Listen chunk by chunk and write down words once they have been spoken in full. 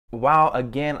Wow,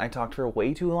 again, I talked for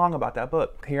way too long about that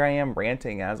book. Here I am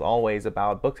ranting, as always,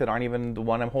 about books that aren't even the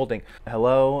one I'm holding.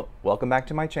 Hello, welcome back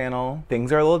to my channel.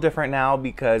 Things are a little different now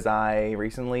because I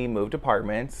recently moved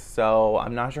apartments, so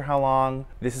I'm not sure how long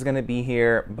this is gonna be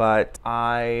here, but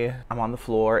I'm on the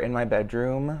floor in my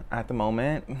bedroom at the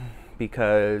moment,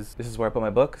 because this is where I put my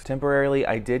books. Temporarily,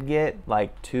 I did get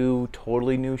like 2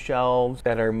 totally new shelves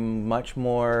that are much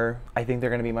more, I think they're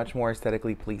gonna be much more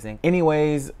aesthetically pleasing.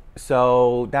 Anyways,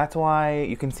 so that's why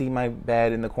you can see my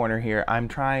bed in the corner here. I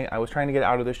was trying to get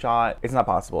out of the shot. It's not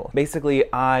possible. Basically,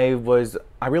 I was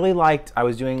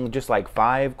doing just like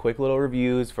 5 quick little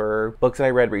reviews for books that I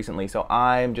read recently. So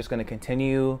I'm just gonna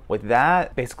continue with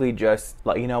that. Basically just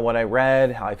let you know what I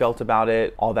read, how I felt about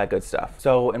it, all that good stuff.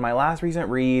 So in my last recent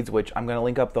reads, which I'm gonna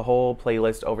link up the whole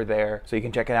playlist over there so you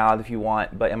can check it out if you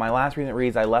want. But in my last recent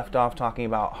reads, I left off talking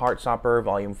about Heartstopper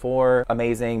Volume 4.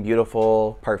 Amazing,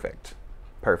 beautiful, perfect.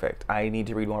 Perfect. I need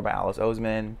to read more by Alice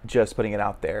Oseman, just putting it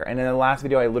out there. And in the last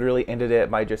video, I literally ended it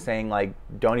by just saying, like,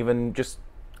 don't even just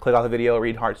click off the video,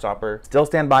 read Heartstopper. Still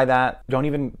stand by that. Don't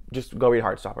even, just go read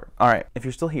Heartstopper. All right, if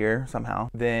you're still here somehow,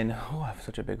 then, oh, I have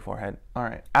such a big forehead. All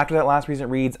right. After that last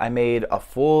recent reads, I made a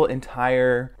full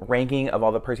entire ranking of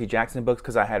all the Percy Jackson books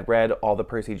because I had read all the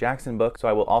Percy Jackson books. So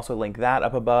I will also link that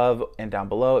up above and down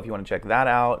below if you want to check that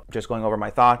out. Just going over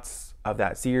my thoughts of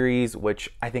that series,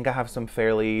 which I think I have some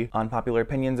fairly unpopular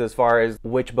opinions as far as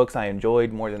which books I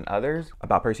enjoyed more than others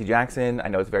about Percy Jackson. I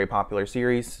know it's a very popular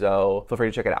series, so feel free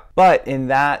to check it out. But in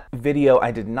that video, I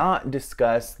did not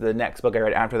discuss the next book I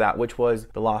read after that, which was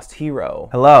The Lost Hero.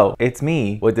 Hello, it's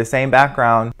me with the same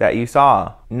background that you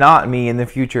saw. Not me in the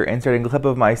future inserting a clip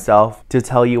of myself to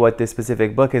tell you what this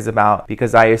specific book is about,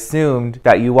 because I assumed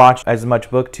that you watch as much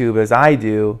booktube as I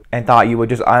do and thought you would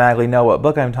just automatically know what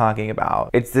book I'm talking about.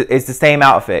 It's the same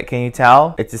outfit, can you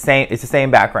tell? It's the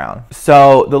same background.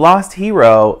 So The Lost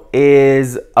Hero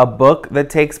is a book that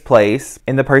takes place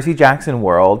in the Percy Jackson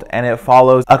world, and it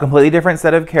follows a completely different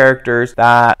set of characters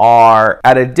that are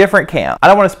at a different camp. I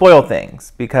don't want to spoil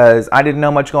things because I didn't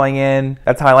know much going in.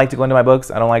 That's how I like to go into my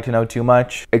books. I don't like to know too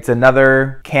much. It's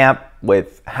another camp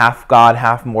with half god,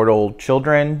 half mortal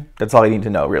children. That's all I need to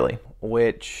know, really.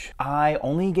 Which I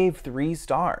only gave 3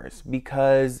 stars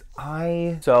because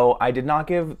I did not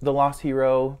give The Lost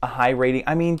Hero a high rating.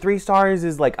 I mean, 3 stars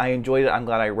is like, I enjoyed it, I'm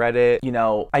glad I read it. You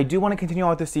know, I do want to continue on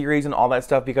with the series and all that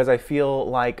stuff because I feel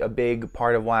like a big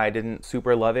part of why I didn't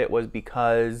super love it was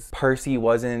because Percy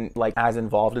wasn't like as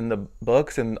involved in the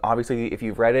books. And obviously if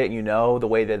you've read it, you know the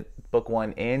way that book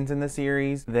 1 ends in the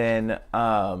series, then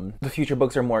the future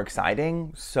books are more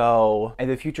exciting. So, and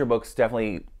the future books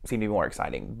definitely seem to be more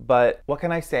exciting. But what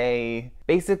can I say?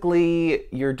 Basically,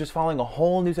 you're just following a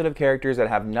whole new set of characters that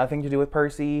have nothing to do with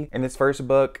Percy in this first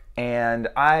book. And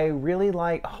I really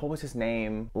like, what was his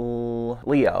name?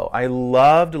 Leo. I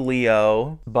loved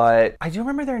Leo, but I do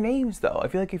remember their names though. I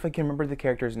feel like if I can remember the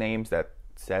characters' names that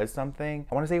says something.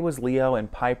 I want to say it was Leo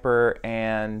and Piper,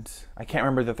 and I can't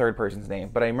remember the third person's name,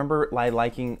 but I remember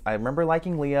liking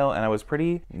Leo, and I was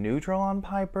pretty neutral on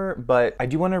Piper, but I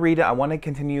do want to read it. I want to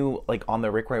continue like on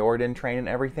the Rick Riordan train and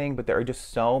everything, but there are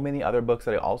just so many other books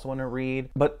that I also want to read.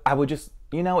 But I would just,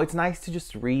 you know, it's nice to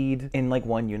just read in like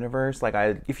one universe. Like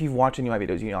if you've watched any of my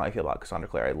videos, you know how I feel about Cassandra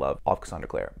Clare. I love all of Cassandra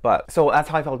Clare. But so that's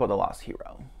how I felt about The Lost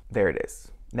Hero. There it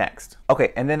is. Next.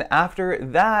 Okay, and then after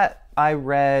that, I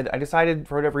decided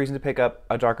for whatever reason to pick up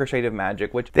A Darker Shade of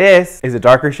Magic, which this is A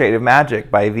Darker Shade of Magic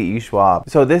by V.E. Schwab.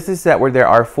 So this is set where there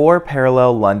are 4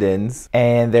 parallel Londons,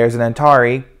 and there's an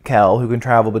Antari, Kel, who can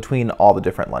travel between all the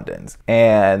different Londons.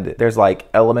 And there's like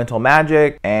elemental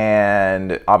magic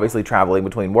and obviously traveling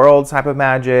between worlds type of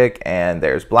magic. And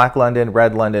there's Black London,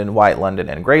 Red London, White London,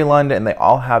 and Gray London. And they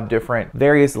all have different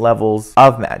various levels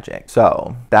of magic.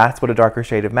 So that's what A Darker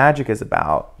Shade of Magic is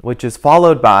about, which is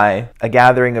followed by A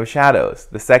Gathering of Shadows,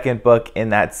 the second book in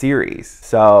that series.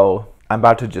 So I'm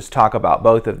about to just talk about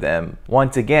both of them.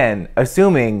 Once again,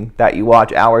 assuming that you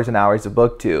watch hours and hours of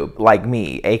booktube like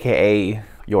me, aka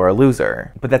you're a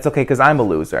loser. But that's okay because I'm a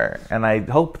loser, and I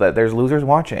hope that there's losers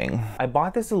watching. I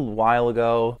bought this a while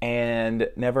ago and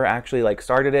never actually like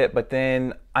started it, but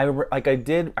then I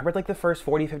read like the first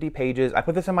 40-50 pages. I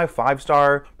put this in my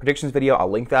 5-star predictions video. I'll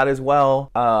link that as well.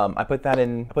 I put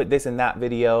this in that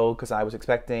video because I was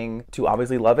expecting to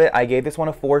obviously love it. I gave this one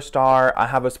a 4-star. I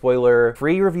have a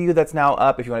spoiler-free review that's now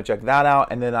up if you want to check that out.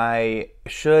 And then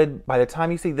by the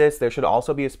time you see this, there should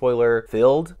also be a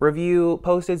spoiler-filled review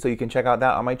posted, so you can check out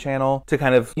that on my channel to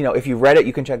kind of, you know, if you've read it,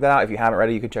 you can check that out. If you haven't read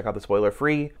it, you can check out the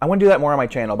spoiler-free. I want to do that more on my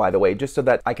channel, by the way, just so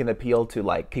that I can appeal to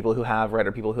like people who have read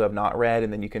or people who have not read,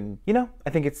 and then then you can, you know, I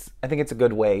think it's a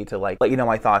good way to like let you know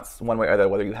my thoughts one way or the other,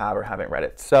 whether you have or haven't read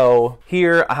it. So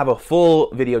here I have a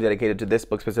full video dedicated to this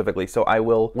book specifically, so I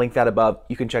will link that above.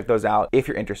 You can check those out if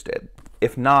you're interested.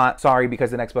 If not, sorry,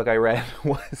 because the next book I read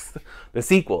was the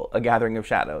sequel, A Gathering of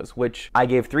Shadows, which I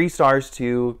gave 3 stars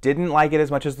to. Didn't like it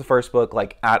as much as the first book,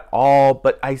 like at all,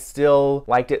 but I still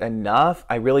liked it enough.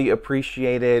 I really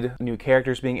appreciated new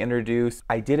characters being introduced.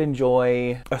 I did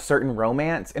enjoy a certain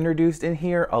romance introduced in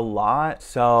here a lot,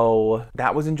 so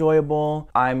that was enjoyable.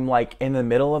 I'm like in the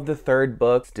middle of the 3rd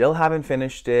book, still haven't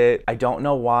finished it. I don't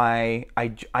know why. I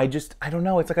don't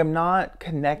know. It's like I'm not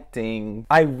connecting.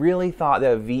 I really thought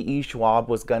that V.E. Schwab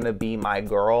was gonna be my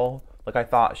girl. Like I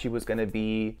thought she was gonna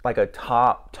be like a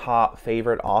top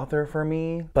favorite author for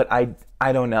me, but I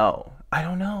don't know. I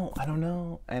don't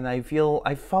know. And I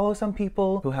follow some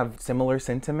people who have similar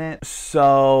sentiment.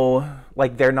 So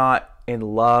like they're not in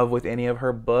love with any of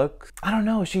her books. I don't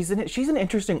know. She's an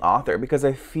interesting author because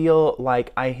I feel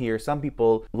like I hear some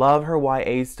people love her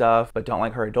YA stuff but don't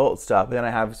like her adult stuff. But then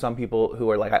I have some people who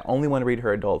are like, I only want to read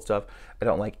her adult stuff. I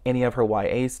don't like any of her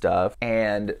YA stuff.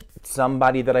 And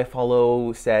somebody that I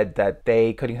follow said that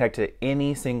they couldn't connect to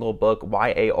any single book,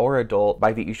 YA or adult,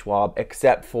 by V.E. Schwab,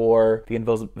 except for The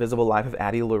Invisible Life of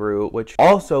Addie LaRue, which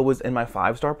also was in my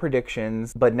 5-star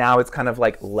predictions, but now it's kind of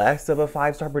like less of a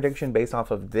 5-star prediction based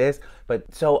off of this.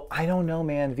 But so I don't know,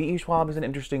 man. V.E. Schwab is an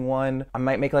interesting one. I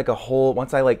might make like a whole,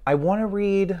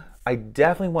 I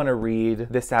definitely want to read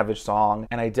This Savage Song,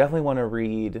 and I definitely want to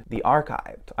read The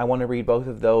Archived. I want to read both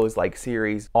of those like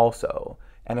series also.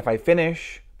 And if I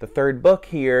finish the 3rd book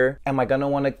here, am I gonna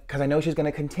want to, because I know she's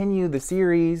gonna continue the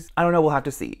series. I don't know, we'll have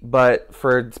to see. But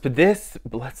for this,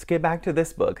 let's get back to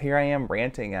this book. Here I am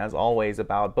ranting as always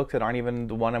about books that aren't even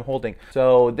the one I'm holding.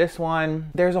 So this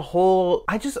one, there's a whole,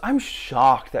 I'm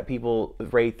shocked that people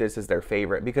rate this as their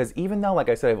favorite, because even though, like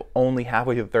I said, I've only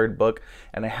halfway through the 3rd book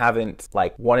and I haven't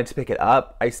like wanted to pick it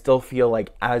up, I still feel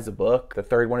like as a book, the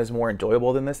 3rd one is more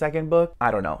enjoyable than the 2nd book. I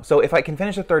don't know. So if I can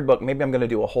finish the 3rd book, maybe I'm gonna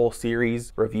do a whole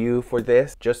series review for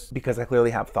this, just because I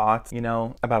clearly have thoughts, you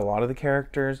know, about a lot of the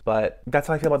characters. But that's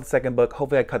how I feel about the 2nd book.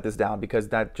 Hopefully I cut this down because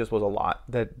that just was a lot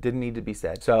that didn't need to be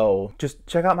said. So just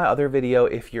check out my other video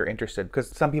if you're interested, because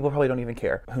some people probably don't even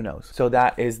care. Who knows? So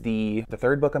that is the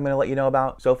 3rd book I'm going to let you know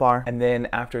about so far. And then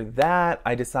after that,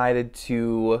 I decided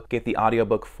to get the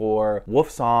audiobook for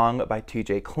Wolfsong by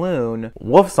TJ Klune.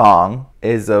 Wolfsong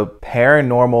is a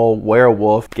paranormal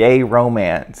werewolf gay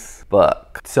romance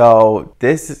book. So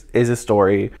this is a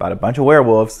story about a bunch of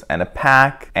werewolves and a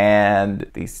pack and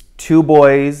these 2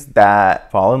 boys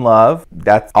that fall in love.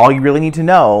 That's all you really need to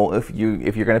know if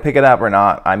you're gonna pick it up or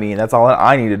not. I mean, that's all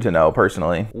I needed to know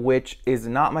personally. Which is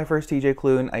not my first TJ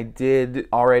Klune. I did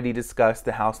already discuss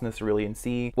The House in the Cerulean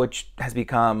Sea, which has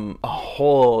become a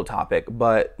whole topic,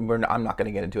 but I'm not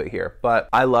gonna get into it here. But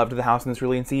I loved The House in the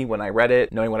Cerulean Sea when I read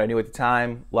it, knowing what I knew at the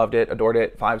time. Loved it, adored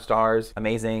it, 5 stars,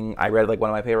 amazing. I read like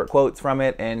one of my favorite quotes from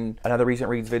it in another recent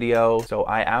reads video. So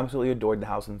I absolutely adored The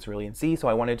House in the Cerulean Sea, so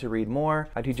I wanted to read more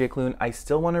by TJ Klune. I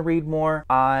still want to read more.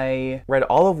 I read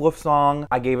all of Wolfsong.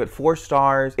 I gave it 4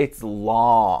 stars. It's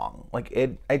long. Like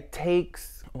it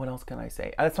takes, what else can I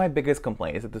say? That's my biggest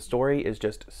complaint, is that the story is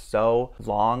just so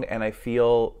long, and I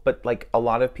feel, but like a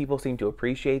lot of people seem to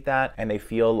appreciate that, and they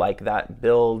feel like that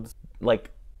builds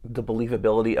like the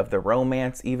believability of the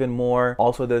romance even more.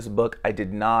 Also, this book I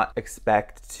did not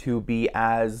expect to be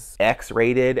as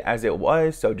X-rated as it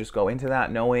was, so just go into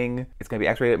that knowing it's gonna be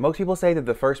X-rated. Most people say that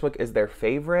the first book is their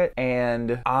favorite,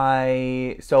 and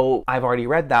so I've already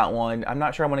read that one. I'm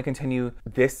not sure I want to continue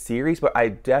this series, but I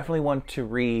definitely want to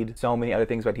read so many other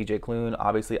things by TJ Klune.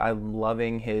 Obviously, I'm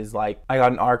loving his, like, I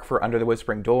got an arc for Under the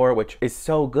Whispering Door, which is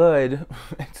so good.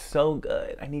 It's so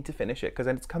good. I need to finish it because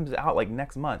it comes out like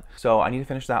next month, so I need to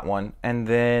finish that one. And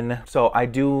then, so I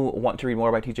do want to read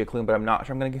more by TJ Klune, but I'm not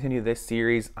sure I'm going to continue this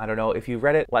series. I don't know. If you've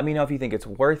read it, let me know if you think it's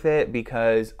worth it,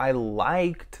 because I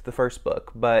liked the first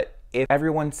book, but if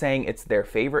everyone's saying it's their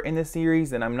favorite in this series,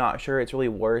 then I'm not sure it's really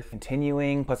worth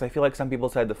continuing. Plus, I feel like some people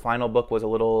said the final book was a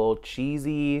little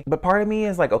cheesy, but part of me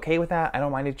is like okay with that. I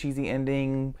don't mind a cheesy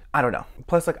ending. I don't know.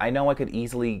 Plus, like, I know I could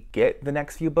easily get the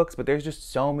next few books, but there's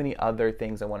just so many other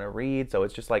things I want to read. So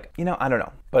it's just like, you know, I don't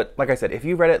know. But like I said, if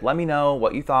you read it, let me know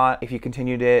what you thought. If you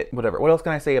continued it, whatever. What else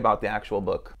can I say about the actual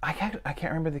book? I can't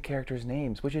remember the characters'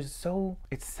 names, which is so,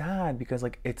 it's sad because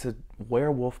like it's a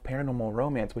werewolf paranormal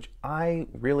romance, which I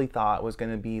really thought was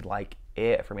going to be like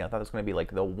it for me. I thought it was going to be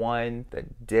like the one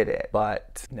that did it,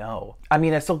 but no. I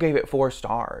mean, I still gave it 4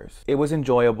 stars. It was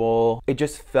enjoyable. It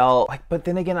just felt like, but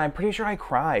then again, I'm pretty sure I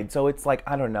cried. So it's like,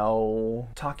 I don't know.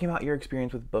 Talking about your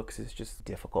experience with books is just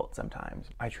difficult sometimes.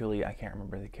 I can't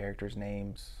remember the characters'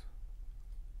 names.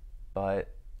 but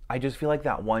I just feel like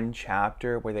that one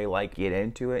chapter where they like get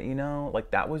into it, you know,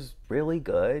 like that was really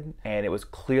good. And it was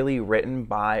clearly written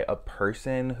by a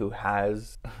person who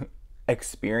has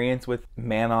experience with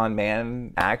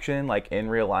man-on-man action, like in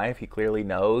real life. He clearly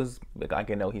knows, like I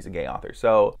can know he's a gay author.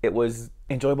 So it was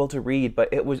enjoyable to read, but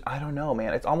it was, I don't know,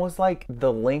 man. It's almost like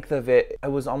the length of it,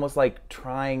 it was almost like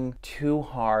trying too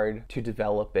hard to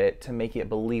develop it to make it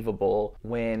believable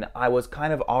when I was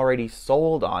kind of already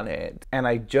sold on it and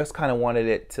I just kind of wanted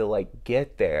it to like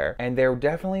get there. And there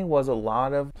definitely was a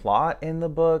lot of plot in the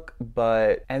book,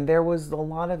 and there was a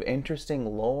lot of interesting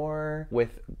lore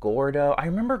with Gordo. I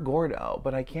remember Gordo,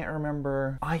 but I can't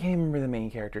remember the main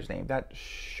character's name. That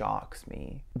shocks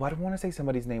me. But I want to say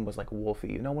somebody's name was like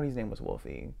Wolfie. Nobody's name was Wolfie.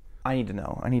 I need to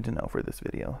know for this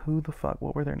video. Who the fuck,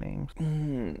 what were their names?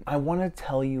 I want to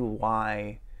tell you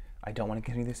why I don't want to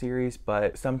continue the series,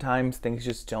 but sometimes things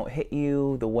just don't hit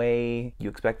you the way you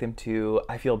expect them to.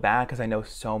 I feel bad because I know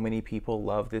so many people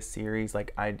love this series.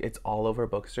 Like it's all over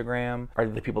Bookstagram, or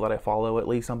the people that I follow at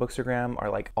least on Bookstagram are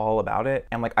like all about it.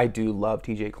 And like I do love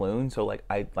TJ Klune, so like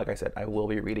I said, I will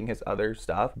be reading his other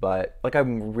stuff, but like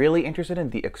I'm really interested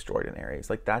in The Extraordinaries.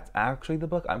 Like that's actually the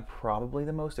book I'm probably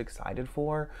the most excited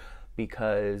for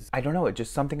because I don't know, it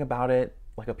just something about it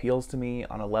like appeals to me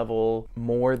on a level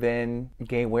more than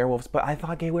gay werewolves. But I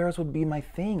thought gay werewolves would be my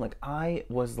thing. Like I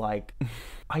was like,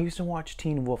 I used to watch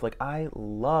Teen Wolf. Like I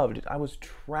loved it. I was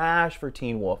trash for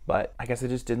Teen Wolf, but I guess I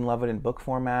just didn't love it in book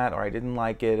format, or I didn't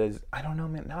like it as, I don't know,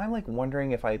 man. Now I'm like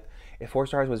wondering if 4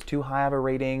 stars was too high of a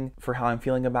rating for how I'm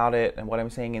feeling about it and what I'm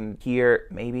saying in here,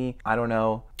 maybe, I don't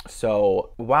know.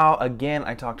 So wow, again,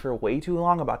 I talked for way too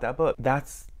long about that book.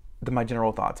 That's my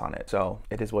general thoughts on it. So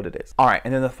it is what it is. All right,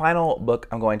 and then the final book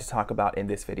I'm going to talk about in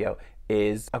this video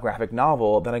is a graphic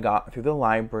novel that I got through the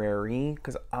library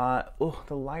because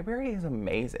the library is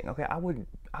amazing. Okay, I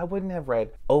wouldn't have read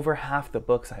over half the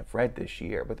books I've read this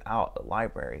year without the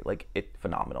library. Like it's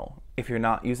phenomenal. If you're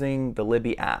not using the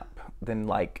Libby app, then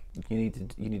like you need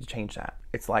to change that.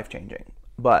 It's life-changing.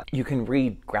 But you can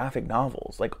read graphic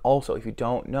novels. Like also, if you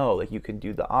don't know, like you can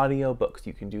do the audio books,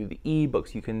 you can do the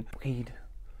e-books, you can read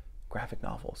graphic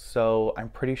novels. So I'm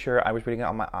pretty sure I was reading it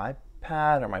on my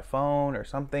iPad or my phone or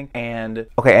something. And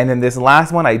okay, and then this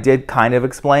last one I did kind of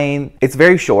explain. It's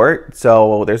very short,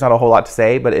 so there's not a whole lot to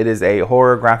say, but it is a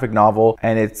horror graphic novel,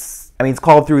 and it's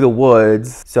called Through the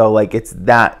Woods, so like it's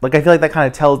that, like I feel like that kind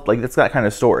of tells, like that's that kind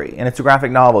of story, and it's a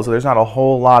graphic novel, so there's not a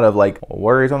whole lot of like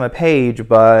words on the page,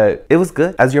 but it was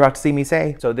good, as you're about to see me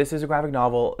say. So this is a graphic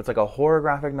novel. It's like a horror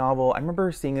graphic novel. I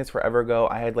remember seeing this forever ago.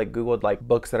 I had like Googled like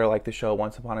books that are like the show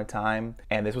Once Upon a Time,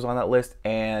 and this was on that list.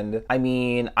 And I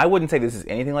mean, I wouldn't say this is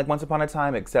anything like Once Upon a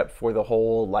Time, except for the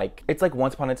whole, like, it's like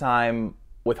Once Upon a Time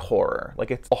with horror. Like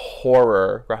it's a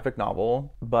horror graphic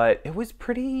novel, but it was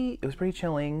pretty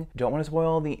chilling. Don't want to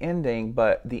spoil the ending,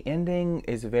 but the ending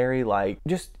is very like,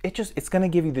 it's gonna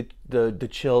give you the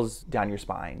chills down your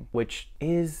spine, which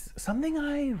is something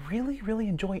I really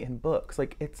enjoy in books.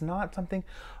 Like it's not something,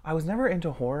 I was never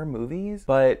into horror movies,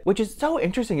 but which is so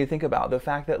interesting to think about, the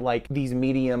fact that like these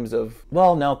mediums of,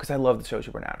 well, no, because I love the show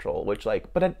Supernatural, which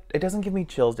like, but it doesn't give me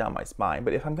chills down my spine.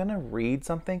 But if I'm gonna read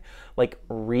something, like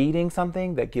reading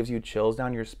something that gives you chills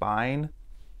down your spine,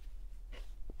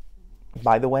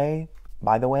 by the way,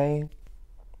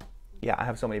 yeah, I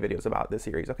have so many videos about this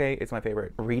series, okay? It's my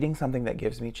favorite. Reading something that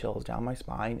gives me chills down my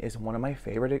spine is one of my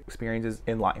favorite experiences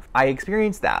in life. I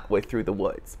experienced that with Through the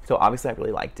Woods, so obviously I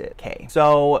really liked it. Okay,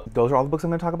 so those are all the books I'm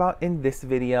gonna talk about in this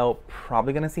video.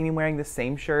 Probably gonna see me wearing the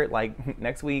same shirt like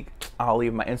next week. I'll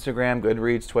leave my Instagram,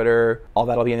 Goodreads, Twitter, all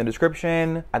that'll be in the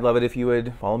description. I'd love it if you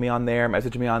would follow me on there,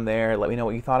 message me on there, let me know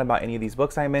what you thought about any of these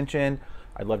books I mentioned.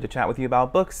 I'd love to chat with you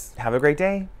about books. Have a great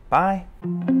day. Bye.